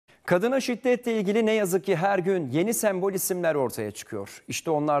Kadına şiddetle ilgili ne yazık ki her gün yeni sembol isimler ortaya çıkıyor.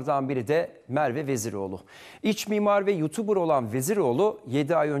 İşte onlardan biri de Merve Veziroğlu. İç mimar ve YouTuber olan Veziroğlu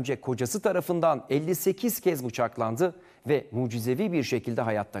 7 ay önce kocası tarafından 58 kez bıçaklandı ve mucizevi bir şekilde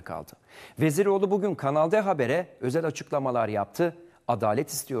hayatta kaldı. Veziroğlu bugün Kanal D Haber'e özel açıklamalar yaptı. Adalet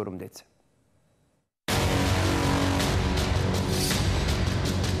istiyorum dedi.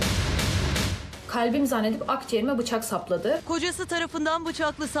 Kalbim zannedip akciğerime bıçak sapladı. Kocası tarafından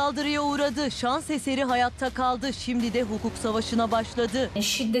bıçaklı saldırıya uğradı. Şans eseri hayatta kaldı. Şimdi de hukuk savaşına başladı.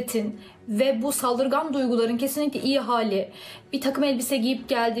 Şiddetin ve bu saldırgan duyguların kesinlikle iyi hali. Bir takım elbise giyip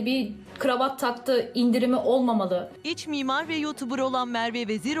geldi, bir kravat taktı, indirimi olmamalı. İç mimar ve YouTuber olan Merve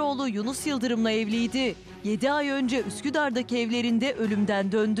Veziroğlu Yunus Yıldırım'la evliydi. 7 ay önce Üsküdar'daki evlerinde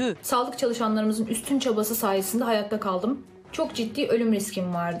ölümden döndü. Sağlık çalışanlarımızın üstün çabası sayesinde hayatta kaldım. Çok ciddi ölüm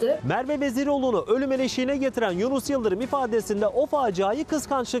riskim vardı. Merve Veziroğlu'nu ölüm eşiğine getiren Yunus Yıldırım ifadesinde o faciayı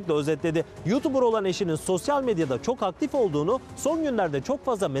kıskançlıkla özetledi. YouTuber olan eşinin sosyal medyada çok aktif olduğunu, son günlerde çok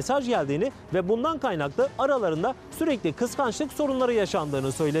fazla mesaj geldiğini ve bundan kaynaklı aralarında sürekli kıskançlık sorunları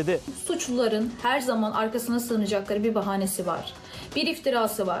yaşandığını söyledi. Suçluların her zaman arkasına sığınacakları bir bahanesi var. Bir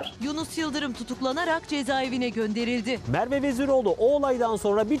iftirası var. Yunus Yıldırım tutuklanarak cezaevine gönderildi. Merve Veziroğlu o olaydan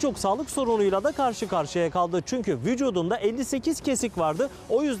sonra birçok sağlık sorunuyla da karşı karşıya kaldı. Çünkü vücudunda 58 kesik vardı.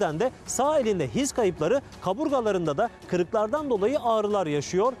 O yüzden de sağ elinde his kayıpları, kaburgalarında da kırıklardan dolayı ağrılar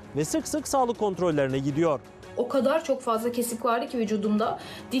yaşıyor ve sık sık sağlık kontrollerine gidiyor. O kadar çok fazla kesik vardı ki vücudumda,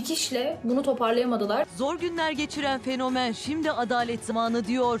 dikişle bunu toparlayamadılar. Zor günler geçiren Fenomen şimdi adalet zamanı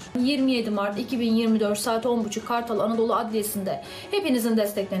diyor. 27 Mart 2024 saat 10.30 Kartal Anadolu Adliyesi'nde hepinizin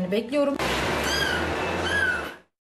desteklerini bekliyorum.